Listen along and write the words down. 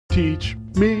Teach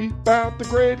me about the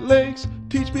Great Lakes.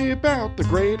 Teach me about the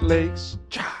Great Lakes.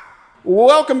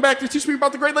 Welcome back to Teach Me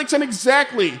About the Great Lakes, an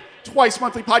exactly twice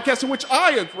monthly podcast in which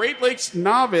I, a Great Lakes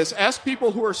novice, ask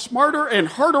people who are smarter and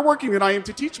harder working than I am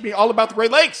to teach me all about the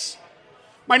Great Lakes.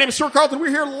 My name is Stuart Carlton.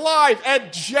 We're here live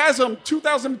at JASM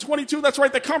 2022. That's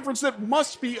right, the conference that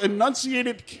must be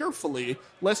enunciated carefully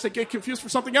lest it get confused for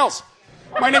something else.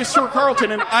 My name is Stuart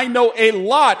Carlton, and I know a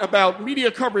lot about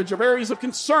media coverage of areas of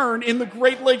concern in the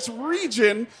Great Lakes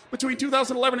region between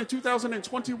 2011 and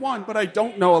 2021, but I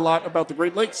don't know a lot about the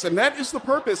Great Lakes, and that is the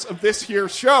purpose of this here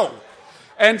show.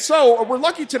 And so we're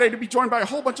lucky today to be joined by a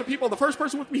whole bunch of people. The first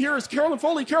person with me here is Carolyn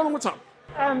Foley. Carolyn, what's up?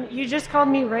 You just called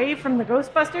me Ray from the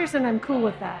Ghostbusters, and I'm cool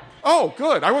with that. Oh,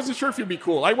 good. I wasn't sure if you'd be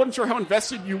cool. I wasn't sure how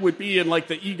invested you would be in, like,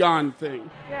 the Egon thing.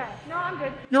 Yeah, no, I'm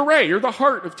good. You're Ray. You're the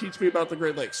heart of Teach Me About the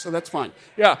Great Lakes, so that's fine.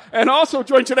 Yeah, and also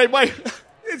joined today by,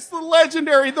 it's the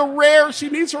legendary, the rare, she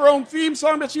needs her own theme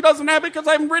song, but she doesn't have it because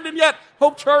I haven't written it yet.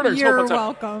 Hope Charters. You're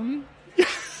welcome.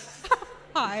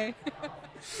 Hi.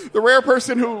 The rare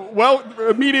person who,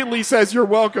 immediately says you're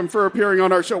welcome for appearing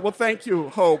on our show. Well, thank you,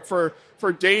 Hope, for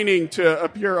deigning to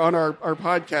appear on our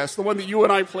podcast, the one that you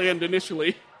and I planned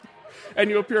initially, and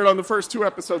you appeared on the first two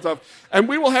episodes of. And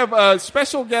we will have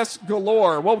special guests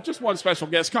galore. Well, just one special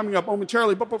guest coming up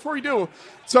momentarily. But before we do,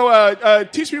 so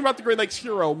teach me about the Great Lakes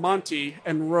hero, Monty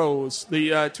and Rose,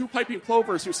 the two piping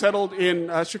plovers who settled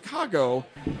in Chicago.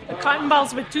 The cotton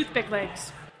balls with toothpick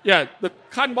legs. Yeah, the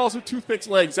cotton balls with toothpicks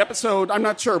legs episode. I'm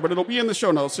not sure, but it'll be in the show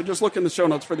notes. So just look in the show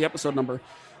notes for the episode number.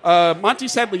 Monty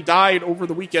sadly died over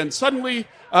the weekend. Suddenly,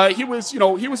 he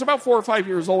was about 4 or 5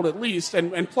 years old at least,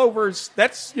 and plovers,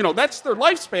 that's their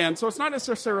lifespan, so it's not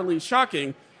necessarily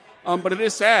shocking, but it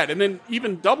is sad. And then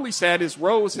even doubly sad is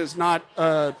Rose has not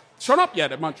shown up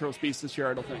yet at Montrose Beach this year,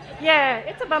 I don't think. Yeah,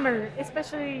 it's a bummer,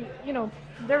 especially,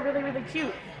 they're really, really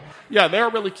cute. Yeah, they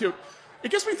are really cute. It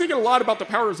gets me thinking a lot about the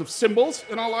powers of symbols,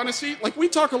 in all honesty. Like, we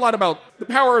talk a lot about the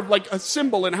power of, like, a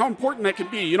symbol and how important that can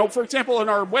be. For example, on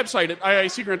our website at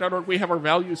iicgrant.org, we have our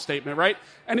value statement, right?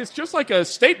 And it's just like a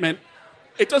statement.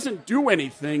 It doesn't do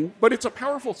anything, but it's a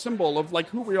powerful symbol of, like,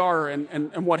 who we are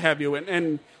and what have you.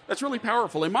 And that's really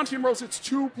powerful. In Monty and Rose, it's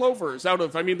two plovers out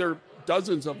of, there are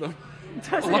dozens of them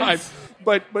alive.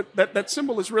 But that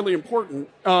symbol is really important.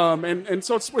 And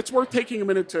so it's worth taking a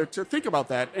minute to think about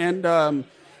that. And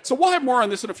so we'll have more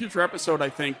on this in a future episode, I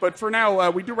think. But for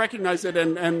now, we do recognize it,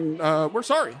 and we're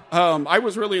sorry. I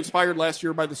was really inspired last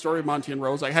year by the story of Monty and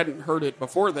Rose. I hadn't heard it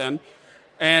before then.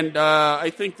 And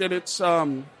I think that it's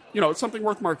something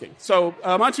worth marking. So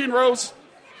Monty and Rose,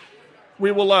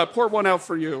 we will pour one out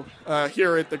for you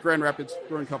here at the Grand Rapids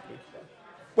Brewing Company.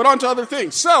 But on to other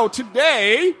things. So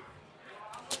today,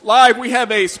 live, we have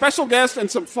a special guest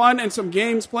and some fun and some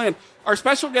games planned. Our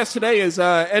special guest today is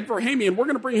Ed Verhamian. We're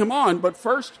going to bring him on, but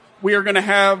first we are going to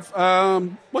have,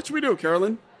 what should we do,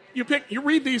 Carolyn? You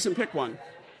read these and pick one.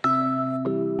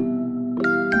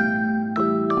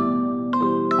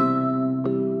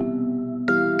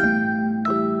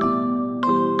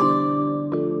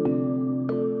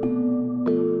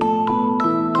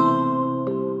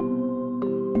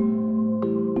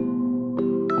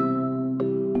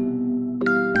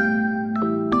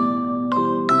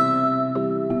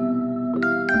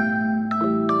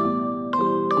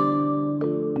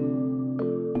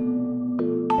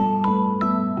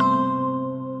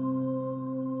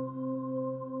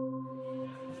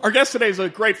 Our guest today is a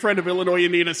great friend of Illinois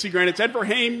Indiana Sea Grant. It's Ed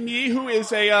Verhamian, who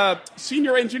is a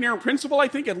senior engineer and principal, I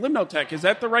think, at Limnotech. Is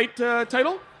that the right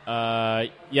title?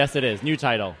 Yes, it is. New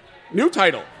title. New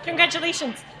title.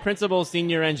 Congratulations. Principal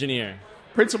senior engineer.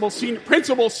 Principal senior.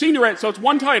 So it's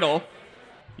one title.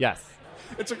 Yes.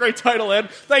 It's a great title, Ed.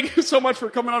 Thank you so much for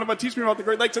coming on about Teach Me About the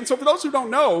Great Lakes. And so for those who don't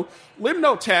know,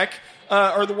 Limnotech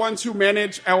are the ones who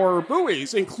manage our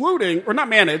buoys, including, or not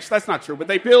manage, that's not true, but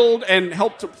they build and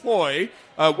help deploy.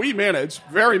 We manage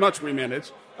our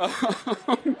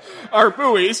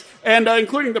buoys, and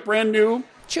including the brand new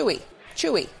Chewy,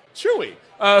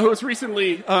 who was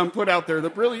recently put out there, the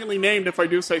brilliantly named, if I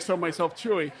do say so myself,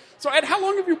 Chewy. So Ed, how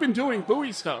long have you been doing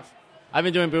buoy stuff? I've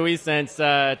been doing buoys since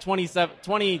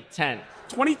 2010.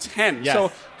 2010. Yes.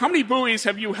 So how many buoys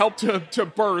have you helped to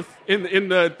birth in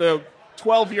the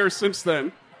 12 years since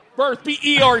then? Birth,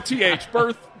 B-E-R-T-H.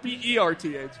 Birth,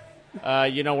 B-E-R-T-H.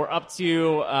 We're up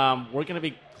to, we're going to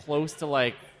be close to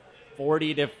like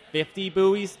 40 to 50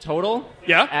 buoys total.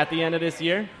 Yeah. At the end of this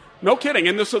year. No kidding.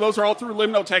 And so those are all through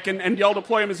Limnotech, and y'all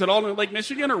deploy them. Is it all in Lake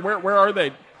Michigan, or where are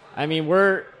they?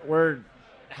 We're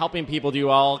helping people do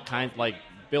all kinds, like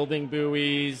building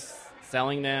buoys,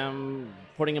 selling them,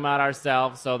 putting them out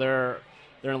ourselves. So they're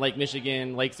in Lake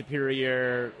Michigan, Lake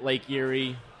Superior, Lake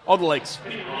Erie. All the lakes.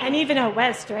 And even out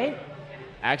west, right?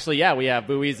 Actually, yeah, we have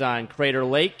buoys on Crater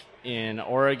Lake in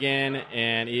Oregon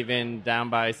and even down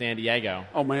by San Diego.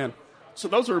 Oh, man. So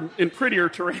those are in prettier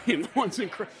terrain. The ones in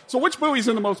so which buoy's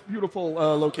in the most beautiful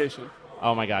location?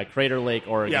 Oh, my God. Crater Lake,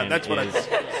 Oregon Yeah, that's what is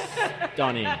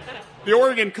stunning. The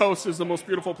Oregon coast is the most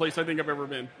beautiful place I think I've ever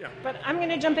been. Yeah. But I'm going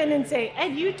to jump in and say, Ed,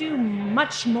 you do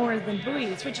much more than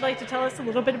buoys. Would you like to tell us a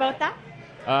little bit about that?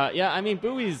 Yeah, I mean,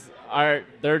 buoys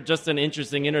they're just an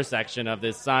interesting intersection of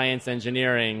this science,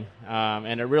 engineering,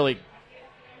 and it really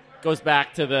goes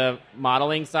back to the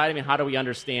modeling side. I mean, how do we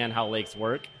understand how lakes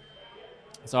work?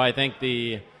 So I think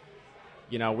we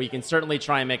can certainly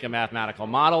try and make a mathematical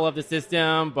model of the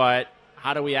system, but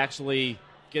how do we actually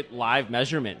get live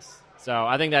measurements? So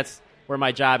I think that's where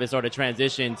my job is sort of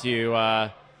transition to,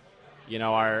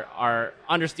 our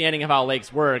understanding of how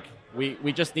lakes work.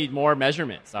 We just need more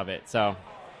measurements of it. So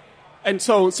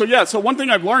one thing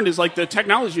I've learned is like the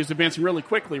technology is advancing really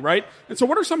quickly, right? And so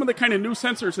what are some of the kind of new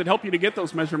sensors that help you to get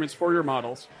those measurements for your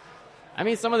models? I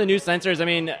mean, some of the new sensors,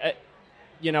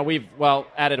 we've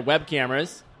added web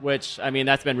cameras, which, I mean,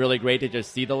 that's been really great to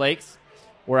just see the lakes.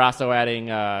 We're also adding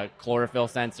chlorophyll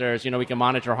sensors. We can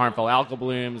monitor harmful algal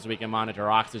blooms. We can monitor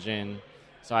oxygen.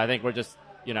 So I think we're just,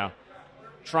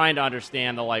 trying to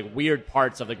understand the weird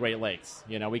parts of the Great Lakes.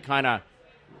 We kind of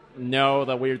know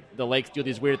the lakes do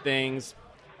these weird things.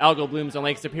 Algal blooms on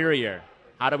Lake Superior.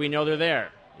 How do we know they're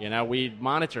there? We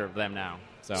monitor them now.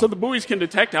 So the buoys can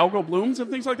detect algal blooms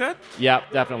and things like that? Yeah,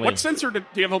 definitely. What sensor do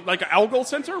you have? Like an algal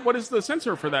sensor? What is the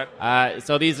sensor for that?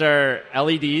 So these are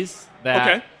LEDs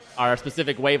that are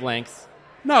specific wavelengths.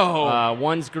 No.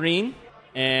 One's green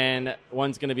and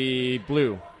one's going to be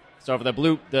blue. So for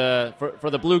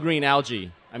the blue-green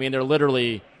algae, I mean, they're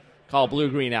literally called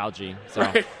blue-green algae. So,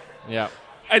 right. Yeah.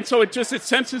 And so it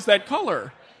senses that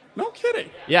color. No kidding.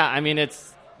 Yeah, I mean,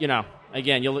 it's,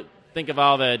 again, you'll think of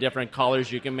all the different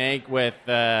colors you can make with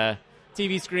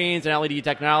TV screens and LED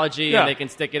technology. Yeah. And they can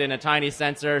stick it in a tiny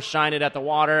sensor, shine it at the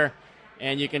water,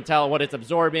 and you can tell what it's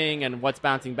absorbing and what's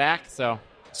bouncing back. So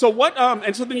what?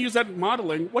 And so then you use that in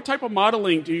modeling. What type of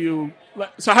modeling do you?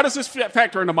 So how does this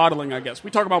factor into modeling? I guess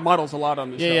we talk about models a lot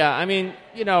on this show. Yeah. I mean,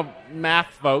 math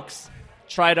folks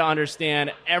try to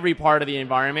understand every part of the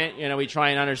environment. We try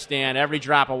and understand every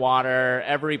drop of water,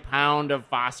 every pound of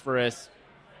phosphorus.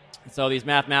 So these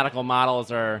mathematical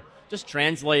models are just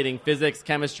translating physics,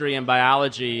 chemistry, and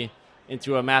biology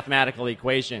into a mathematical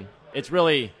equation. It's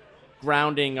really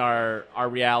grounding our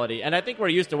reality. And I think we're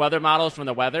used to weather models from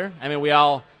the weather. I mean, we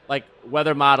all,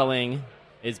 weather modeling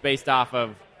is based off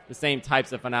of the same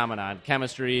types of phenomena,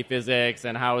 chemistry, physics,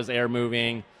 and how is air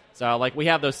moving. So, we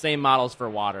have those same models for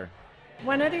water.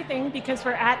 One other thing, because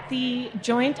we're at the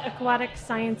Joint Aquatic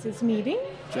Sciences meeting.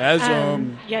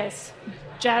 JASM. Yes,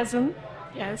 JASM,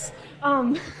 yes.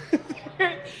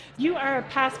 You are a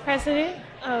past president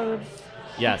of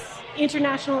Yes.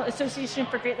 International Association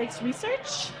for Great Lakes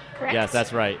Research, correct? Yes,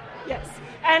 that's right. Yes,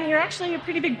 and you're actually a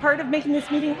pretty big part of making this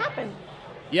meeting happen.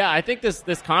 Yeah, I think this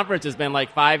conference has been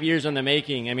 5 years in the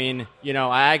making. I mean,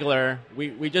 IAGLR,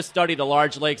 we just studied the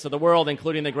large lakes of the world,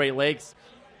 including the Great Lakes.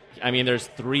 I mean, there's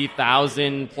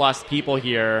 3,000 plus people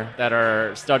here that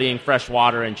are studying fresh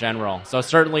water in general. So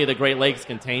certainly the Great Lakes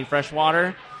contain fresh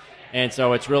water. And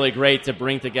so it's really great to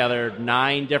bring together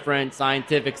 9 different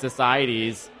scientific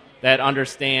societies that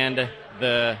understand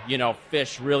the,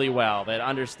 fish really well, that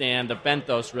understand the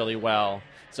benthos really well.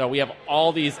 So we have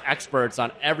all these experts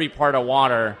on every part of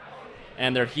water,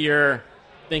 and they're here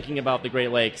thinking about the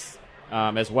Great Lakes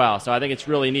as well. So I think it's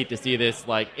really neat to see this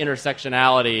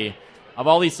intersectionality of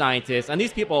all these scientists. And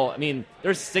these people, I mean,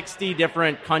 there's 60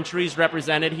 different countries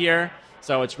represented here.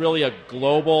 So it's really a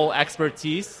global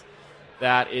expertise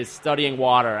that is studying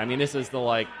water. I mean, this is the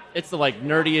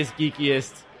nerdiest,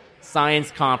 geekiest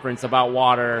science conference about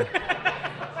water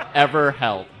ever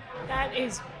held. That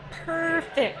is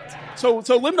perfect. So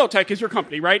Limnotech is your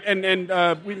company, right?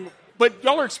 But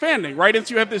y'all are expanding, right? And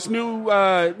so you have this new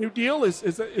deal. Is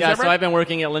that right? So I've been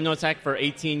working at Limnotech for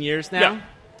 18 years now,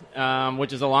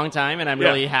 which is a long time, and I'm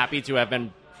really happy to have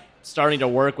been starting to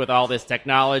work with all this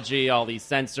technology, all these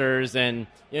sensors, and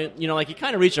you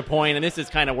kind of reach a point, and this is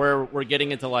kind of where we're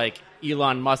getting into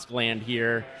Elon Musk land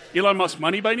here. Elon Musk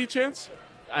money by any chance?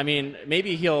 I mean,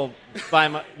 maybe he'll buy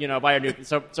a new.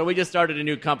 So we just started a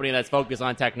new company that's focused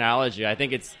on technology. I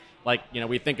think it's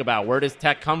we think about where does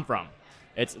tech come from.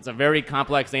 It's a very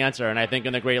complex answer, and I think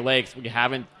in the Great Lakes we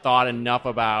haven't thought enough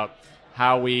about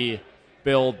how we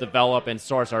build, develop, and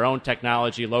source our own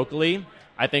technology locally.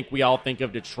 I think we all think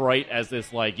of Detroit as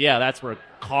this that's where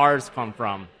cars come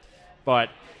from, but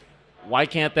why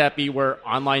can't that be where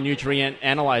online nutrient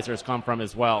analyzers come from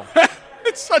as well?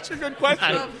 It's such a good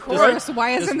question. Of course. Why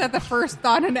isn't that the first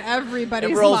thought in everybody's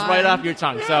It rolls mind? right off your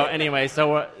tongue. So anyway,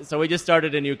 so we just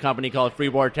started a new company called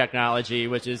Freeboard Technology,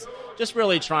 which is just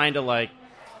really trying to like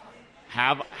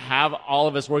have all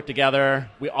of us work together.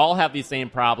 We all have these same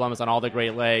problems on all the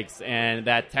Great Lakes, and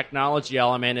that technology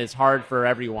element is hard for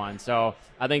everyone. So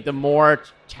I think the more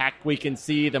tech we can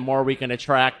see, the more we can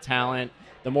attract talent,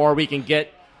 the more we can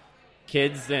get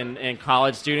kids and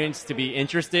college students to be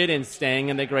interested in staying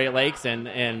in the Great Lakes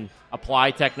and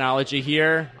apply technology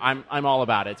here. I'm all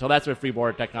about it. So that's what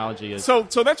Freeboard Technology is. So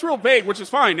that's real vague, which is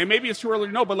fine, and maybe it's too early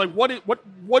to know. But like,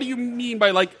 what do you mean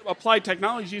by like applied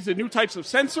technology? Is it new types of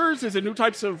sensors? Is it new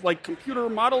types of like computer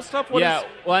model stuff? Well,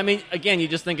 I mean, again, you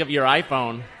just think of your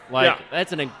iPhone.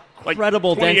 That's an like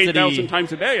incredible density. 28,000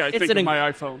 times a day, I think of my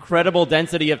iPhone. Incredible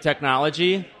density of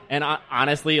technology, and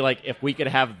honestly, like if we could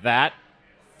have that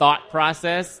thought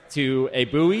process to a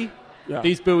buoy,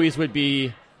 these buoys would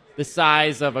be the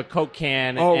size of a Coke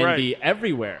can and be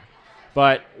everywhere.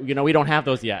 But, we don't have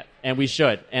those yet, and we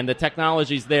should. And the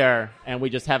technology's there, and we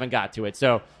just haven't got to it.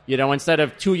 So, instead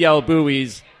of 2 yellow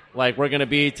buoys, like we're going to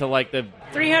be to like the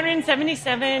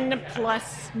 377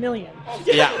 plus million.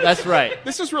 Yeah, that's right.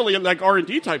 This is really like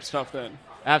R&D type stuff then.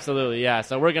 Absolutely, yeah.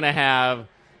 So we're going to have,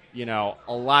 a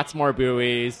lots more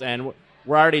buoys, and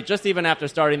we're already, just even after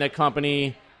starting the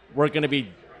company, we're going to be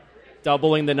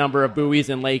doubling the number of buoys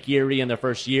in Lake Erie in the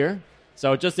first year.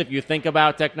 So just if you think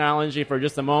about technology for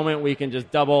just a moment, we can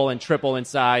just double and triple in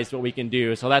size what we can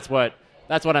do. So that's what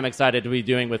I'm excited to be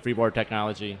doing with Freeboard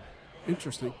Technology.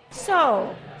 Interesting.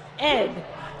 So, Ed.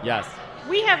 Yes.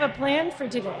 We have a plan for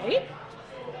today.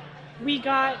 We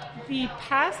got the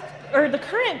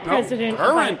current president.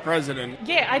 President.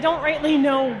 Yeah, I don't rightly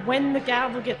know when the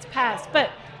gavel gets passed, but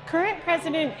current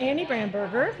President Andy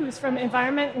Bramberger, who's from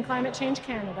Environment and Climate Change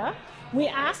Canada, we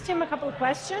asked him a couple of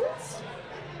questions.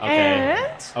 Okay.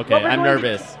 And I'm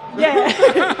nervous.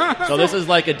 Yeah. So this is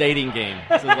like a dating game.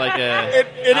 This is like a.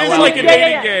 It is like a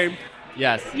dating game.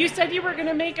 Yes. You said you were going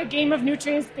to make a Game of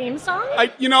Nutrients theme song?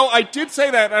 I did say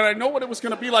that, and I know what it was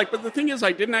going to be like, but the thing is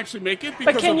I didn't actually make it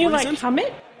because But can of you, reasons. hum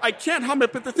it? I can't hum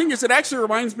it, but the thing is, it actually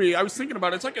reminds me, I was thinking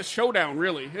about it, it's like a showdown,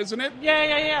 really, isn't it?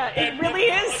 Yeah. It really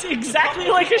is exactly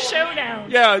like a showdown.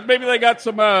 Yeah, maybe they got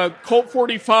some Colt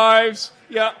 45s,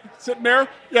 sitting there.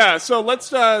 Yeah, so let's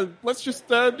just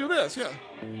do this,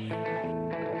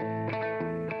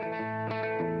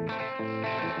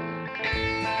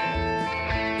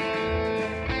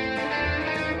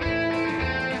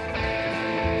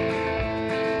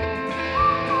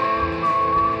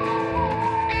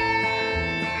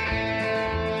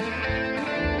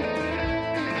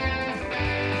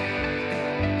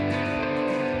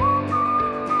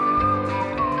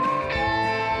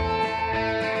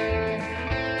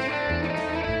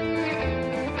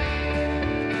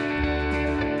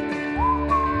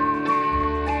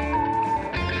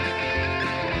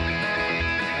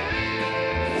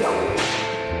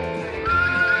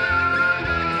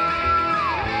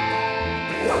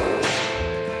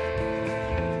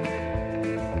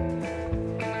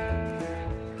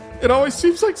 It always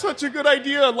seems like such a good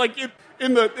idea, like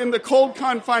in the cold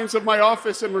confines of my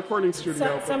office and recording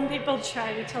studio. Some people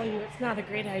try to tell you it's not a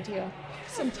great idea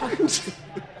sometimes.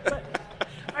 But,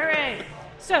 all right.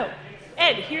 So,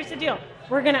 Ed, here's the deal.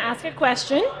 We're going to ask a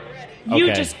question.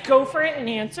 You just go for it and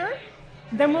answer.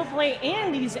 Then we'll play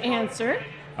Andy's answer.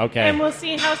 Okay. And we'll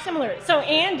see how similar. So,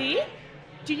 Andy,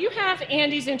 do you have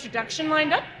Andy's introduction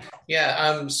lined up?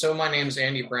 Yeah, so my name's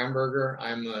Andy Bramberger.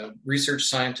 I'm a research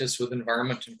scientist with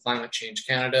Environment and Climate Change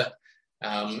Canada,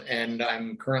 and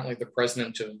I'm currently the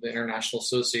president of the International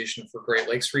Association for Great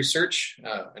Lakes Research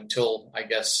until, I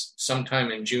guess,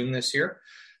 sometime in June this year.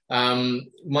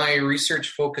 My research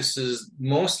focuses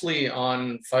mostly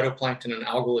on phytoplankton and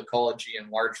algal ecology in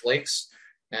large lakes,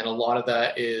 and a lot of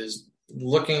that is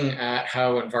looking at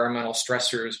how environmental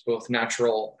stressors, both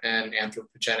natural and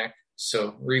anthropogenic,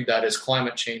 so read that as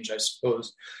climate change, I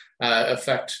suppose,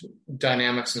 affect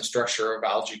dynamics and structure of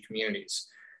algae communities.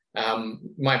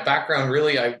 My background,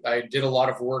 really, I did a lot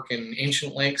of work in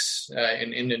ancient lakes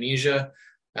in Indonesia.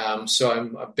 So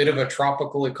I'm a bit of a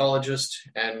tropical ecologist,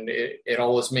 and it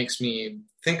always makes me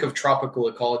think of tropical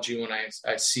ecology when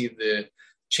I see the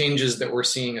changes that we're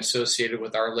seeing associated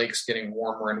with our lakes getting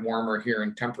warmer and warmer here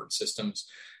in temperate systems.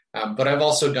 But I've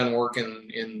also done work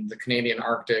in the Canadian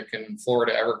Arctic and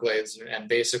Florida Everglades and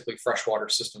basically freshwater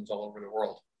systems all over the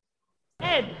world.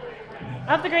 Ed,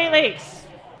 of the Great Lakes,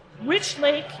 which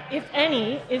lake, if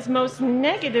any, is most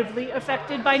negatively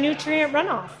affected by nutrient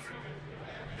runoff?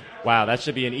 Wow, that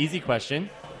should be an easy question.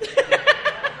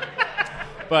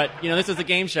 But, this is a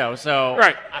game show, so...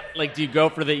 Right. Do you go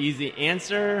for the easy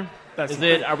answer? That's Is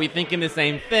it? Are we thinking the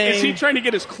same thing? Is he trying to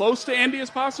get as close to Andy as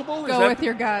possible? Go with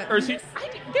your gut. Or is he?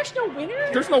 There's no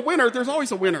winner. There's no winner. There's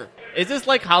always a winner. Is this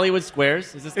like Hollywood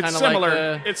Squares? Is this kind It's of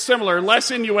similar. like It's similar. Less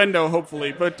innuendo,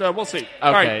 hopefully, but we'll see.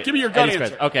 All right, give me your gut Eddie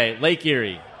answer. Squares. Okay, Lake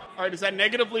Erie. All right, is that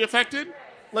negatively affected?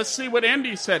 Let's see what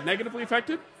Andy said. Negatively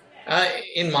affected?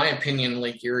 In my opinion,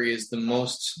 Lake Erie is the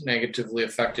most negatively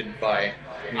affected by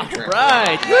nutrient.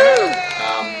 Right.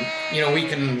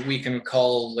 We can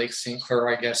call Lake St. Clair,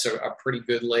 I guess, a pretty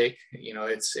good lake.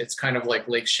 It's kind of like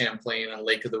Lake Champlain and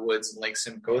Lake of the Woods and Lake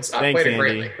Simcoe. It's not Thanks, quite a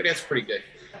great Andy. lake, but it's pretty good.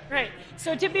 Right.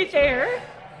 So to be fair,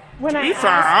 when I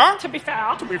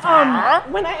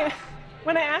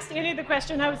asked Andy the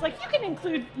question, I was like, you can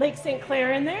include Lake St.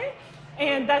 Clair in there.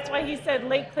 And that's why he said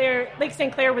Lake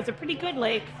St. Clair was a pretty good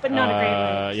lake, but not a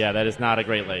great lake. Yeah, that is not a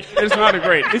great lake. It's not a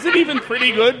great. Is it even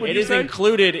pretty good? It is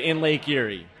included in Lake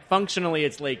Erie. Functionally,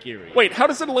 it's Lake Erie. Wait, how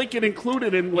does a lake get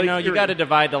included in Lake Erie? You got to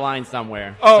divide the line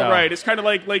somewhere. Oh, so. Right. It's kind of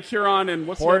like Lake Huron and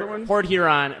what's the other one? Port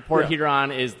Huron. Port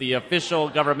Huron is the official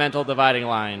governmental dividing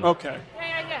line. Okay.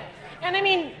 Yeah. And I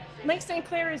mean, Lake St.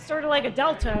 Clair is sort of like a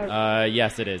delta.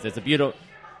 Yes, it is. It's a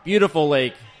beautiful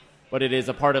lake, but it is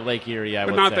a part of Lake Erie, I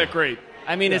would say. But not that great.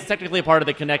 I mean, it's technically a part of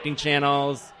the connecting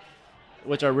channels,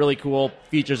 which are really cool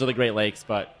features of the Great Lakes,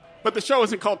 but the show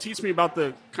isn't called Teach Me About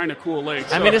the Kind of Cool Lakes.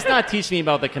 So. I mean, it's not Teach Me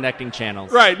About the Connecting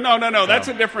Channels. Right. No. That's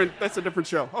a different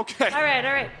show. Okay. All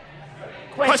right.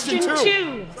 Question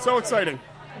 2. So exciting.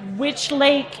 Which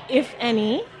lake, if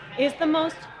any, is the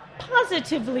most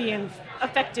positively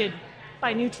affected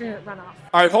by nutrient runoff?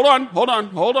 All right, hold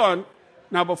on.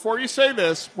 Now, before you say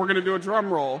this, we're going to do a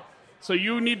drum roll. So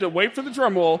you need to wait for the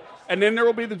drum roll, and then there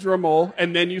will be the drum roll,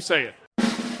 and then you say it.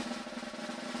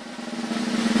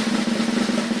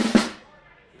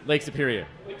 Lake Superior.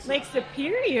 Lake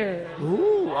Superior.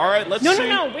 Ooh, all right, let's see.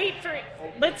 No, wait for it.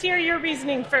 Let's hear your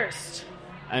reasoning first.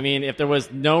 I mean, if there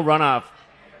was no runoff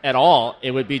at all,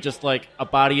 it would be just like a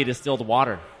body of distilled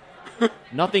water.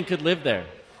 Nothing could live there.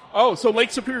 Oh, so Lake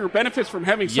Superior benefits from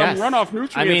having some runoff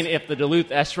nutrients. I mean, if the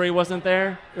Duluth estuary wasn't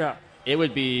there, it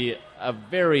would be a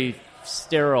very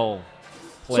sterile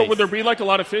place. So would there be like a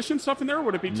lot of fish and stuff in there, or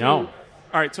would it be too... No.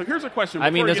 All right, so here's a question. I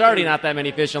mean, there's already not that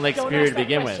many fish in Lake Superior to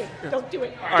begin with. Don't do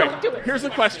it. All right, here's a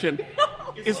question.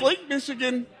 Is Lake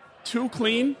Michigan too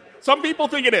clean? Some people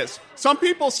think it is. Some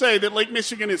people say that Lake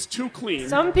Michigan is too clean.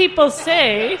 Some people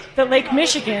say that Lake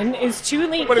Michigan is too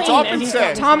clean. But it's often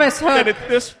said Thomas Hook. that at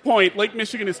this point, Lake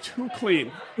Michigan is too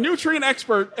clean. Nutrient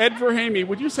expert Ed Verhamy,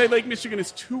 would you say Lake Michigan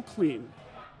is too clean?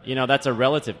 That's a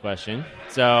relative question.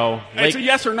 So it's a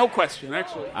yes or no question,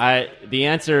 actually. The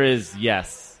answer is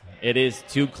yes. It is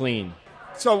too clean.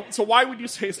 So why would you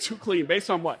say it's too clean? Based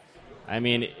on what? I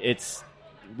mean,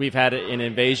 we've had an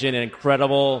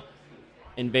incredible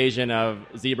invasion of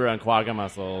zebra and quagga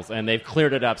mussels, and they've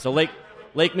cleared it up. So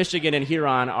Lake Michigan and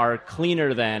Huron are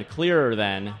clearer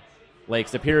than Lake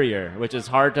Superior, which is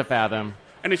hard to fathom.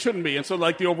 And it shouldn't be. And so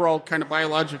like the overall kind of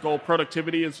biological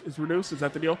productivity is reduced? Is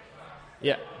that the deal?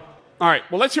 Yeah. All right.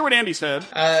 Well, let's hear what Andy said.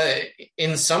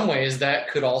 In some ways, that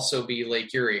could also be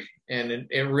Lake Erie. And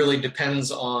it really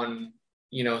depends on,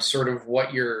 sort of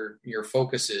what your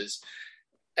focus is.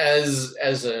 As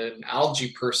an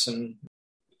algae person,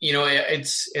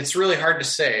 it's really hard to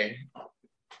say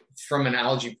from an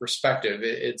algae perspective.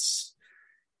 It's,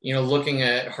 looking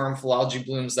at harmful algae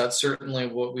blooms, that's certainly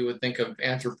what we would think of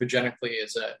anthropogenically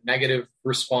as a negative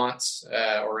response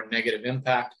or a negative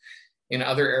impact. In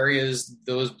other areas,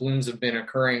 those blooms have been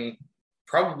occurring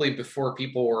probably before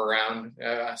people were around.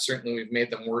 Certainly, we've made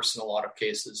them worse in a lot of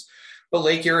cases. But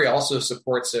Lake Erie also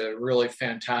supports a really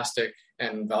fantastic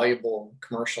and valuable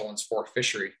commercial and sport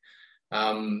fishery.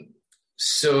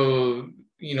 So,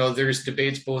 there's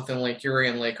debates both in Lake Erie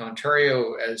and Lake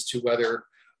Ontario as to whether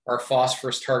our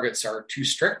phosphorus targets are too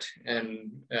strict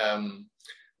and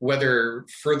whether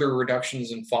further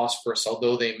reductions in phosphorus,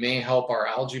 although they may help our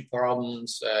algae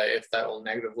problems, if that will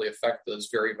negatively affect those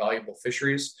very valuable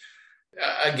fisheries.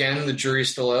 Again, the jury's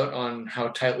still out on how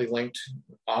tightly linked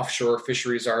offshore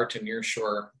fisheries are to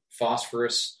nearshore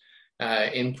phosphorus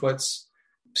inputs.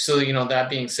 So, that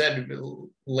being said,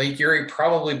 Lake Erie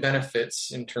probably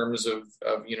benefits in terms of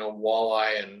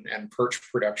walleye and perch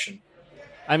production.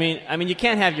 I mean, you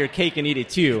can't have your cake and eat it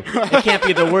too. It can't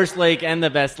be the worst lake and the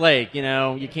best lake.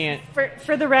 You can't.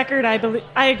 For the record,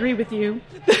 I agree with you.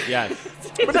 Yes,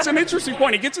 but it's an interesting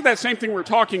point. It gets to that same thing we're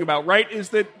talking about, right? Is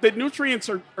that nutrients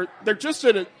they're just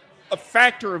a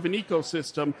factor of an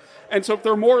ecosystem, and so if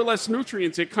there are more or less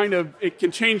nutrients, it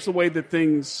can change the way that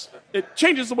it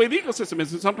changes the way the ecosystem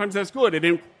is, and sometimes that's good.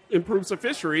 It improves the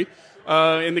fishery.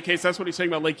 In the case, that's what he's saying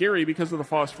about Lake Erie because of the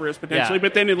phosphorus potentially. Yeah.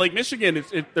 But then in Lake Michigan,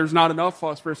 there's not enough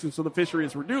phosphorus, and so the fishery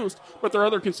is reduced. But there are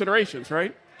other considerations,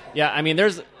 right? Yeah, I mean,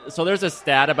 there's a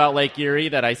stat about Lake Erie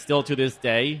that I still to this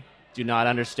day do not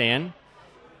understand.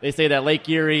 They say that Lake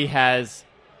Erie has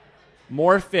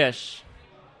more fish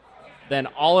than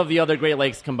all of the other Great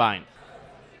Lakes combined.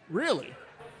 Really?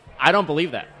 I don't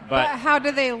believe that. But how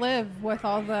do they live with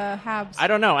all the habs? I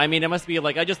don't know. I mean, it must be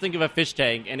like, I just think of a fish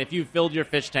tank, and if you filled your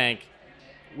fish tank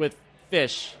with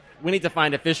fish, we need to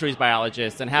find a fisheries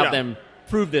biologist and have them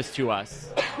prove this to us.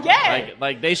 Yeah.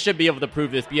 Like they should be able to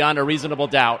prove this beyond a reasonable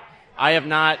doubt. I have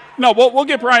not. No, we'll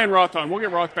get Brian Roth on. We'll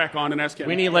get Roth back on and ask him.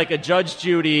 We need like a Judge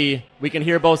Judy. We can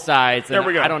hear both sides. There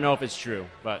we go. I don't know if it's true,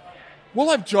 but We'll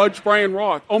have Judge Brian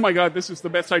Roth. Oh, my God, this is the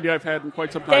best idea I've had in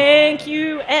quite some time. Thank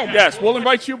you, Ed. Yes, we'll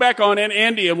invite you back on, and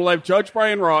Andy, and we'll have Judge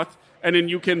Brian Roth, and then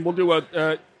we'll do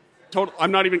a total,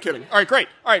 I'm not even kidding. All right, great.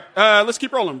 All right, let's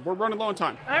keep rolling. We're running low on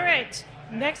time. All right.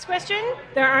 Next question.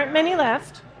 There aren't many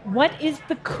left. What is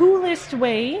the coolest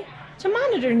way to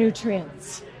monitor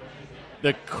nutrients?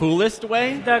 the coolest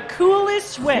way? The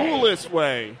coolest way. Coolest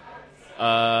way.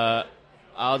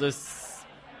 I'll just...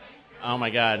 Oh,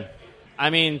 my God. I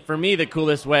mean, for me, the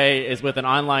coolest way is with an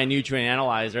online nutrient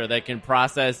analyzer that can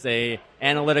process a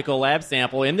analytical lab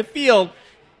sample in the field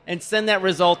and send that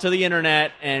result to the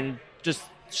internet and just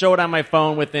show it on my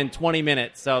phone within 20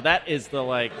 minutes. So that is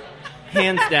the,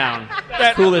 hands down,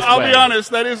 coolest way. I'll be honest,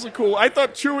 that is the cool. I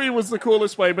thought Chewy was the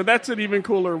coolest way, but that's an even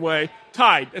cooler way.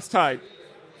 Tied. It's tied.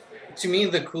 To me,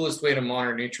 the coolest way to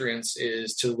monitor nutrients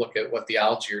is to look at what the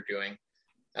algae are doing.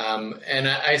 And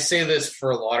I say this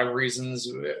for a lot of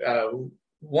reasons.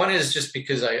 One is just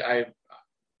because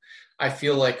I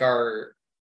feel like our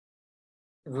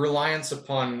reliance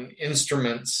upon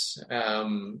instruments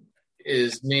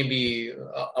is maybe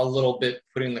a little bit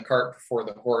putting the cart before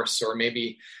the horse, or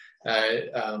maybe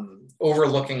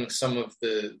overlooking some of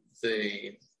the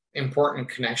important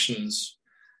connections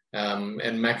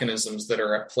and mechanisms that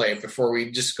are at play before we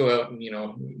just go out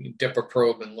and, dip a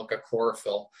probe and look at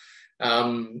chlorophyll.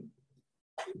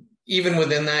 Even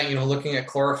within that, looking at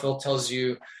chlorophyll tells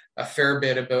you a fair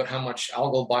bit about how much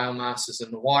algal biomass is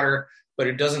in the water, but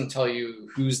it doesn't tell you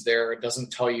who's there. It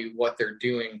doesn't tell you what they're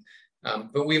doing.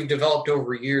 But we've developed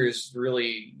over years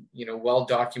really,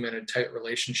 well-documented tight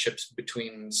relationships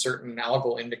between certain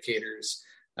algal indicators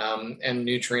and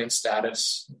nutrient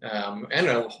status and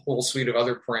a whole suite of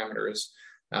other parameters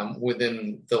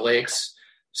within the lakes.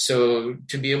 So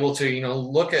to be able to,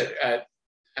 look at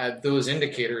those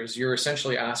indicators, you're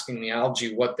essentially asking the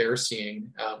algae what they're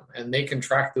seeing, and they can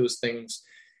track those things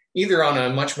either on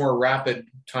a much more rapid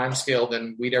timescale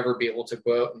than we'd ever be able to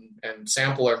go out and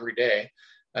sample every day.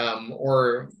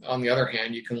 Or on the other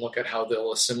hand, you can look at how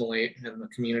they'll assimilate and the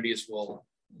communities will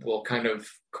kind of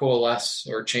coalesce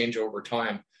or change over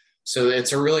time. So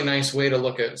it's a really nice way to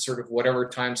look at sort of whatever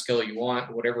time scale you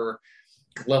want, whatever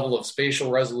level of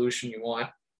spatial resolution you want.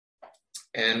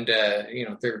 And,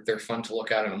 they're fun to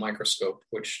look at in a microscope,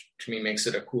 which to me makes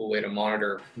it a cool way to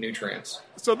monitor nutrients.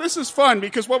 So this is fun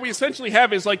because what we essentially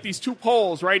have is like these two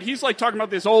poles, right? He's like talking about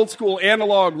this old school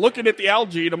analog, looking at the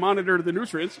algae to monitor the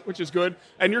nutrients, which is good.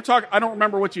 And you're talking, I don't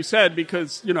remember what you said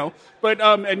because, but,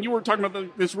 and you were talking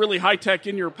about this really high tech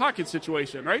in your pocket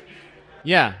situation, right?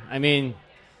 Yeah, I mean,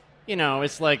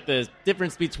 it's like the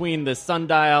difference between the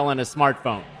sundial and a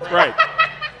smartphone. Right.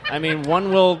 I mean,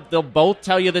 they'll both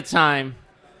tell you the time.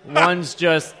 One's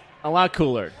just a lot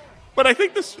cooler. But I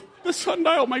think the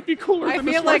sundial might be cooler than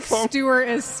the smartphone. I feel like Stuart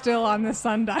is still on the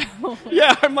sundial.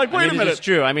 Yeah, I'm like, wait a minute. It's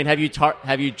true. I mean, have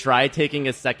you tried taking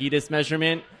a Secedis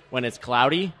measurement when it's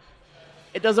cloudy?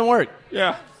 It doesn't work.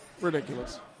 Yeah,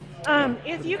 ridiculous.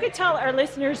 If you could tell our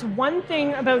listeners one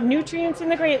thing about nutrients in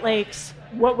the Great Lakes,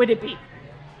 what would it be?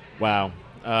 Wow.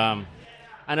 I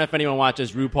don't know if anyone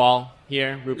watches RuPaul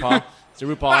here. RuPaul. So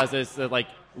RuPaul has this,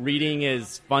 reading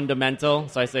is fundamental.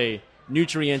 So I say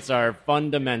nutrients are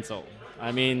fundamental.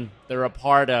 I mean, they're a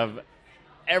part of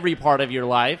every part of your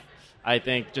life. I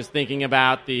think just thinking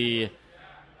about algae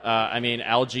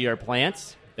are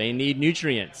plants. They need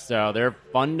nutrients. So they're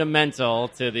fundamental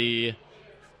to the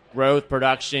growth,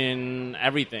 production,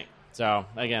 everything. So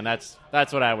again, that's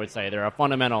what I would say. They're a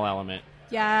fundamental element.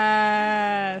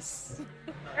 Yes.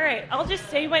 All right, I'll just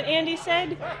say what Andy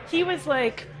said. He was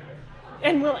like,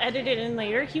 and we'll edit it in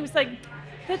later, he was like,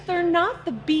 that they're not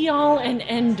the be-all and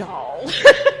end-all.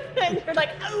 And you're like,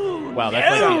 oh, wow,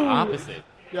 that's like the opposite.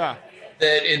 Yeah.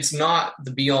 That it's not the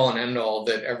be-all and end-all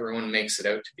that everyone makes it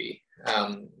out to be.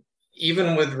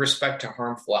 Even with respect to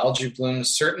harmful algae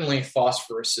blooms, certainly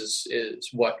phosphorus is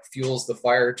what fuels the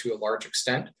fire to a large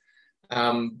extent.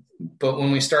 But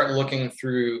when we start looking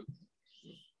through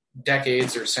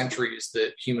decades or centuries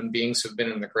that human beings have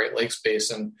been in the Great Lakes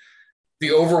Basin,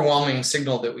 the overwhelming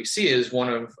signal that we see is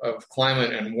one of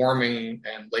climate and warming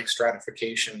and lake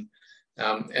stratification.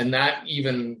 And that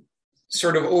even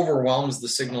sort of overwhelms the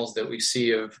signals that we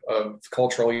see of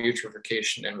cultural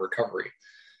eutrophication and recovery.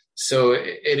 So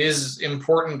it is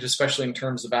important, especially in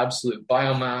terms of absolute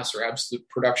biomass or absolute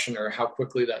production or how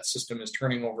quickly that system is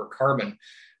turning over carbon.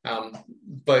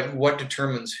 But what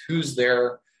determines who's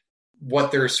there,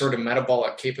 what their sort of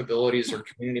metabolic capabilities or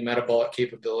community metabolic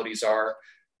capabilities are,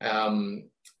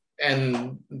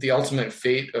 and the ultimate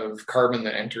fate of carbon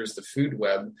that enters the food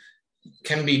web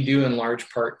can be due in large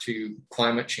part to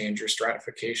climate change or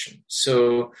stratification.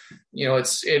 So,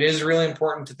 it is really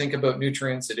important to think about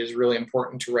nutrients. It is really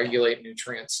important to regulate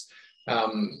nutrients.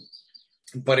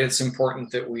 But it's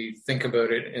important that we think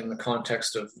about it in the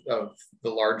context of the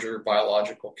larger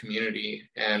biological community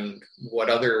and what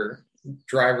other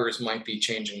drivers might be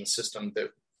changing the system that,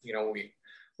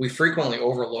 we frequently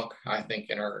overlook, I think,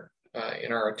 in our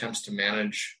attempts to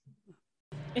manage.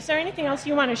 Is there anything else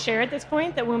you want to share at this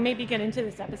point that we'll maybe get into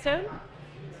this episode?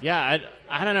 Yeah,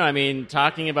 I don't know. I mean,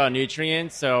 talking about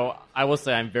nutrients, so I will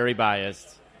say I'm very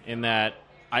biased in that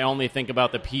I only think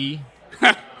about the P.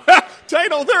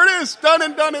 Title, there it is. Done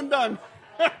and done and done.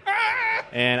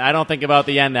 And I don't think about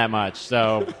the N that much,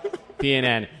 so P and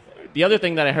N. The other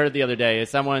thing that I heard the other day is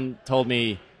someone told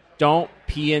me, don't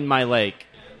pee in my lake.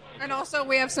 And also,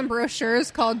 we have some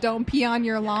brochures called "Don't Pee on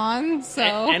Your Lawn." So,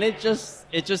 and it just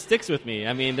sticks with me.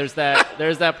 I mean, there's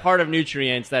that part of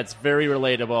nutrients that's very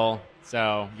relatable.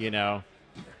 So,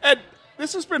 Ed,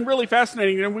 this has been really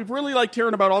fascinating, and we've really liked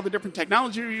hearing about all the different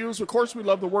technology you use. Of course, we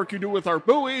love the work you do with our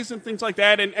buoys and things like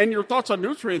that, and your thoughts on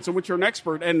nutrients, in which you're an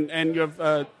expert. And you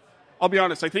have, I'll be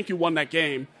honest, I think you won that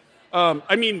game.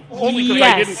 Only because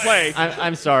I didn't play.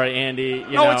 I'm sorry, Andy.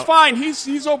 It's fine.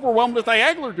 He's overwhelmed with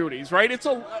Iagler duties, right? It's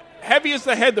heavy as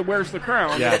the head that wears the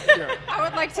crown. Yeah. I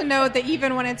would like to note that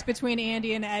even when it's between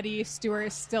Andy and Eddie,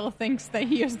 Stuart still thinks that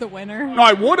he is the winner. No,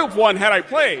 I would have won had I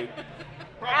played.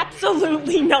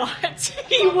 Absolutely not.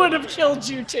 He would have killed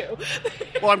you too.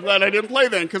 Well, I'm glad I didn't play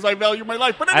then because I value my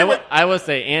life. But anyway, I will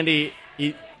say, Andy,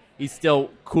 he's still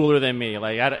cooler than me.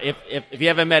 Like, if you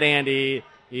haven't met Andy,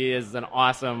 he is an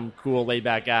awesome, cool,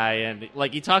 laid-back guy, and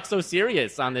he talks so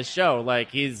serious on this show.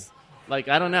 He's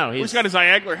I don't know. He's got his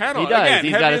Iagler hat on. He does. Again,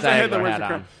 he's got his Iagler hat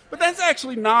on. But that's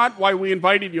actually not why we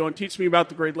invited you on Teach Me About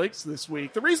the Great Lakes this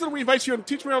week. The reason we invite you on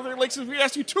Teach Me About the Great Lakes is we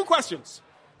asked you two questions.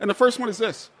 And the first one is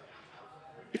this.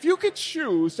 If you could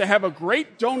choose to have a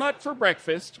great donut for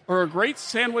breakfast or a great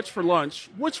sandwich for lunch,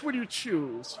 which would you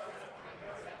choose?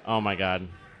 Oh, my God.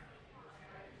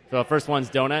 So the first one's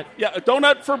donut? Yeah, a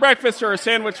donut for breakfast or a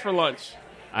sandwich for lunch?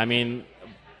 I mean,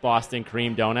 Boston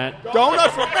cream donut. Donut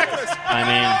for breakfast!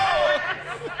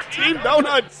 Team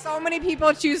donut! So many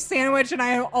people choose sandwich, and I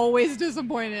am always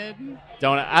disappointed.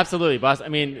 Donut, absolutely. Boston. I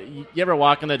mean, you ever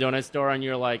walk in the donut store and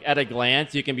you're like, at a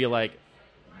glance, you can be like,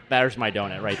 there's my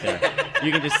donut right there.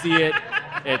 You can just see it.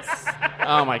 It's,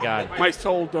 oh my God. My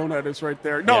soul donut is right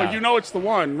there. No, Yeah. It's the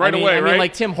one right away, I mean, right?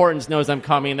 like Tim Hortons knows I'm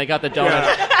coming. They got the donut.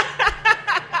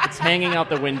 Yeah. It's hanging out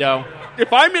the window.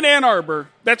 If I'm in Ann Arbor,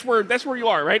 that's where you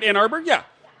are, right? Ann Arbor? Yeah.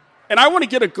 And I want to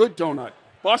get a good donut,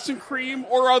 Boston cream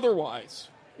or otherwise.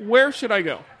 Where should I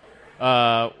go?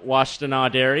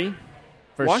 Washtenaw Dairy.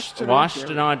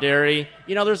 Washtenaw Dairy.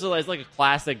 There's like a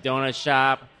classic donut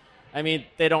shop. I mean,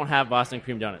 they don't have Boston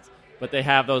cream donuts, but they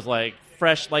have those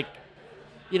fresh,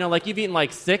 you've eaten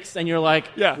 6 and you're like,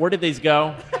 yeah. Where did these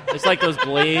go? It's like those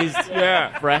glazed,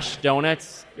 fresh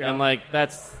donuts. Yeah. And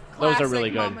those Classic are really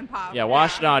good. mom and pop. Yeah,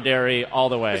 Washtenaw Dairy all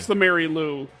the way. It's the Mary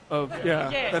Lou of,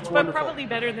 that's but wonderful. probably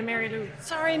better than Mary Lou.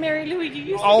 Sorry, Mary Lou, you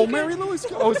used to Oh, be Mary good. Lou is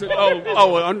good. Oh, is it?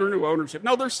 Under new ownership.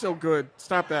 No, they're still good.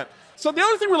 Stop that. So the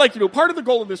other thing we like to do, part of the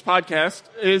goal of this podcast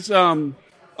is,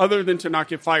 other than to not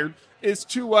get fired, is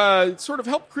to sort of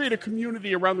help create a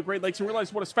community around the Great Lakes and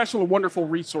realize what a special and wonderful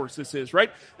resource this is, right?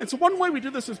 And so one way we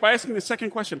do this is by asking the second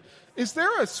question. Is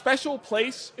there a special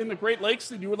place in the Great Lakes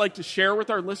that you would like to share with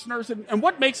our listeners? And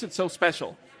what makes it so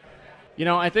special?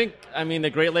 I think, the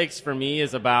Great Lakes for me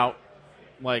is about,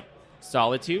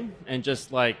 solitude and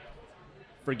just,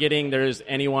 forgetting there's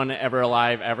anyone ever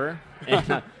alive ever.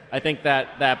 And I think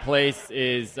that place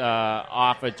is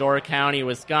off of Door County,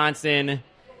 Wisconsin.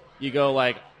 You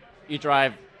go, you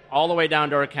drive all the way down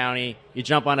Door County, you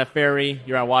jump on a ferry,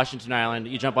 you're on Washington Island,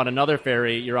 you jump on another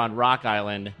ferry, you're on Rock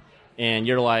Island, and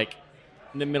you're,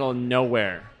 in the middle of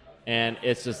nowhere. And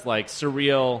it's just,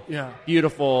 surreal,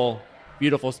 beautiful,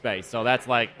 beautiful space. So that's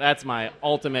my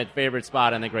ultimate favorite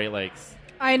spot in the Great Lakes.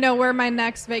 I know where my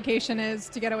next vacation is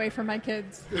to get away from my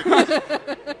kids.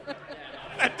 That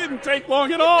didn't take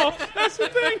long at all. That's the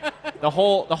thing. The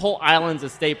whole island's a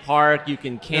state park. You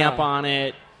can camp on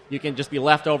it. You can just be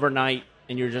left overnight,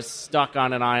 and you're just stuck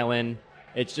on an island.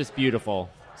 It's just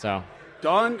beautiful. So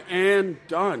done and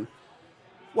done.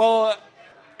 Well,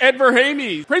 Ed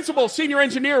Verhamy, principal senior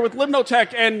engineer with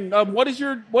Limnotech, and what is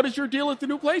your deal at the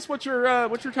new place? What's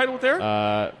your title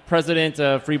there? President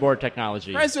of Freeport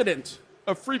Technology. President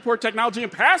of Freeport Technology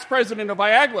and past president of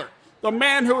IAGLR, the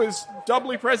man who is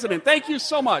doubly president. Thank you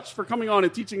so much for coming on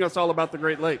and teaching us all about the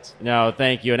Great Lakes. No,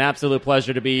 thank you. An absolute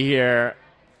pleasure to be here.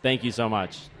 Thank you so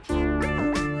much.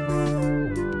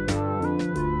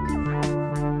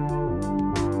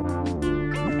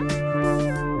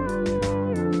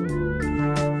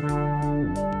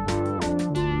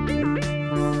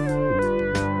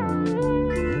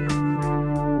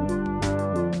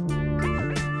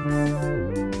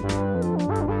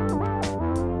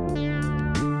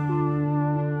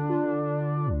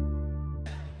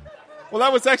 Well,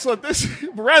 that was excellent.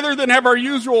 Rather than have our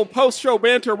usual post-show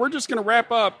banter, we're just going to wrap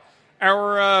up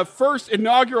our first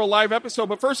inaugural live episode.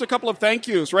 But first, a couple of thank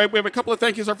yous, right? We have a couple of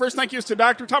thank yous. Our first thank you is to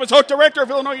Dr. Thomas Hook, Director of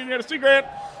Illinois Indiana Sea Grant,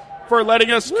 for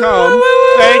letting us come.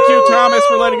 Thank you, Thomas,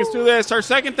 for letting us do this. Our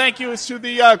second thank you is to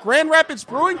the Grand Rapids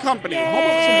Brewing Company, home of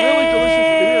some really delicious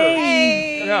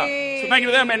beers. Yeah. So thank you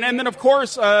to them. And then, of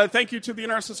course, thank you to the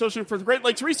International Association for the Great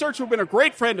Lakes Research, who have been a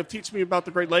great friend of teaching me about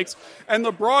the Great Lakes. And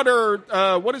the broader,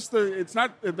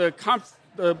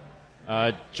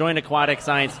 Joint Aquatic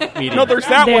Science Meeting. No, there's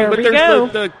that there one, but we there's go.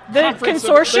 the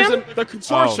Consortium? The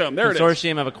consortium. There it is.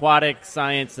 Consortium of Aquatic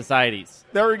Science Societies.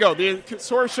 There we go. The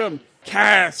consortium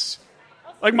Cass.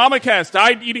 Like Mama Cass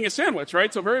died eating a sandwich,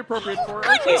 right? So very appropriate for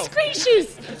our Goodness show.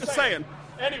 gracious! Just saying.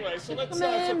 Anyway, so let's...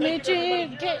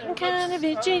 Getting kind of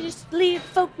itchy, just leave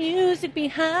folk music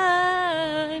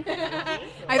behind.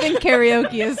 I think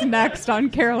karaoke is next on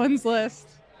Carolyn's list.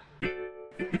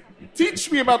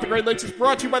 Teach Me About the Great Lakes is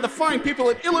brought to you by the fine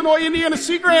people at Illinois Indiana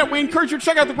Sea Grant. We encourage you to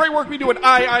check out the great work we do at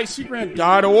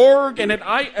iiseagrant.org and at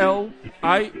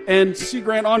ILIN Sea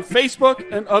Grant on Facebook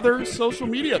and other social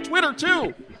media. Twitter,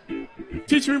 too.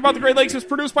 Teach Me About the Great Lakes is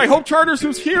produced by Hope Charters,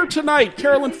 who's here tonight.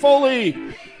 Carolyn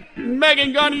Foley,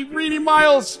 Megan Gunny, Reedy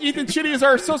Miles, Ethan Chitty is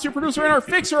our associate producer, and our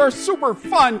fixer, our super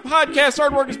fun podcast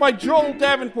artwork is by Joel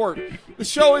Davenport. The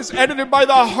show is edited by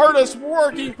the hardest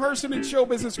working person in show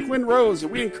business, Quinn Rose.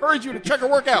 And we encourage you to check her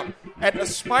work out at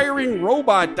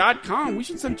aspiringrobot.com. We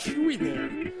should send Chewy there.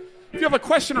 If you have a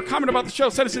question or comment about the show,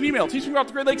 send us an email,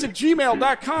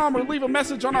 teachmeaboutthegreatlakes@gmail.com, or leave a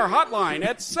message on our hotline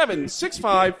at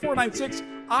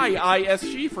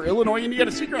 765-496-IISG for Illinois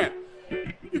Indiana Sea Grant.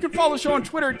 You can follow the show on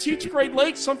Twitter, Teach Great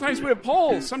Lakes. Sometimes we have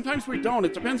polls, sometimes we don't.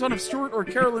 It depends on if Stuart or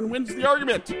Carolyn wins the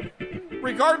argument.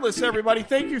 Regardless, everybody,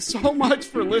 thank you so much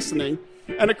for listening.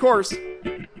 And, of course,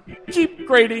 keep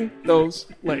grading those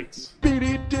lakes.